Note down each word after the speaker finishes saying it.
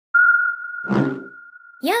Yum,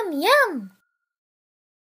 yum!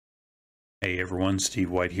 Hey everyone, Steve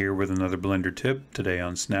White here with another Blender tip today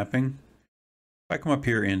on snapping. If I come up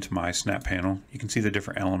here into my snap panel, you can see the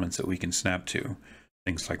different elements that we can snap to.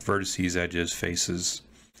 Things like vertices, edges, faces.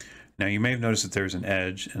 Now you may have noticed that there's an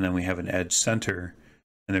edge, and then we have an edge center,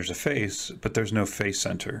 and there's a face, but there's no face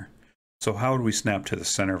center. So how would we snap to the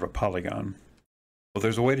center of a polygon? Well,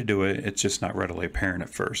 there's a way to do it, it's just not readily apparent at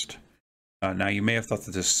first. Now you may have thought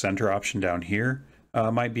that this center option down here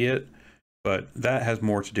might be it, but that has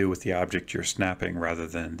more to do with the object you're snapping rather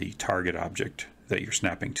than the target object that you're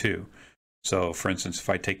snapping to. So for instance, if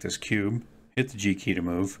I take this cube, hit the G key to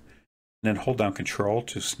move, and then hold down Control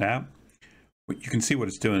to snap, what you can see what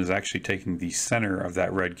it's doing is actually taking the center of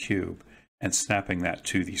that red cube and snapping that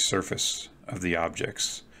to the surface of the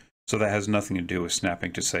objects. So that has nothing to do with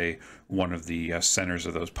snapping to, say, one of the centers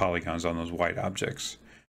of those polygons on those white objects.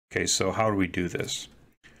 Okay, so how do we do this?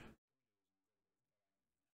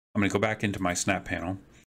 I'm going to go back into my snap panel. I'm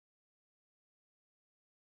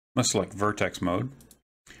going to select vertex mode.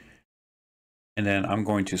 And then I'm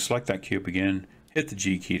going to select that cube again, hit the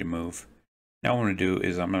G key to move. Now what I'm going to do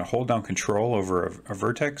is I'm going to hold down Control over a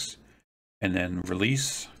vertex and then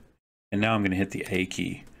release. And now I'm going to hit the A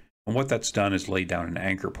key. And what that's done is lay down an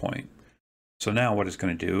anchor point. So now what it's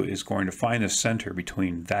going to do is going to find the center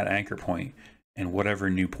between that anchor point and whatever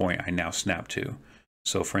new point I now snap to.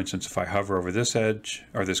 So for instance, if I hover over this edge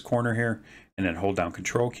or this corner here and then hold down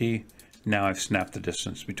Control key, now I've snapped the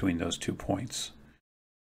distance between those 2 points.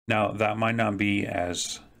 Now that might not be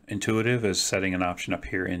as intuitive as setting an option up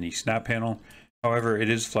here in the snap panel. However, it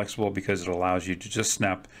is flexible because it allows you to just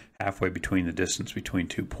snap halfway between the distance between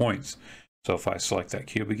 2 points. So if I select that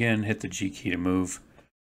cube again, hit the G key to move,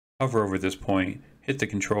 hover over this point, hit the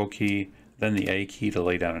Control key, then the A key to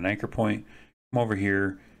lay down an anchor point, come over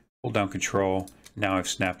here, hold down Control. Now I've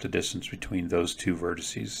snapped the distance between those 2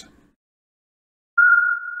 vertices.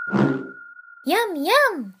 Yum,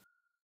 yum!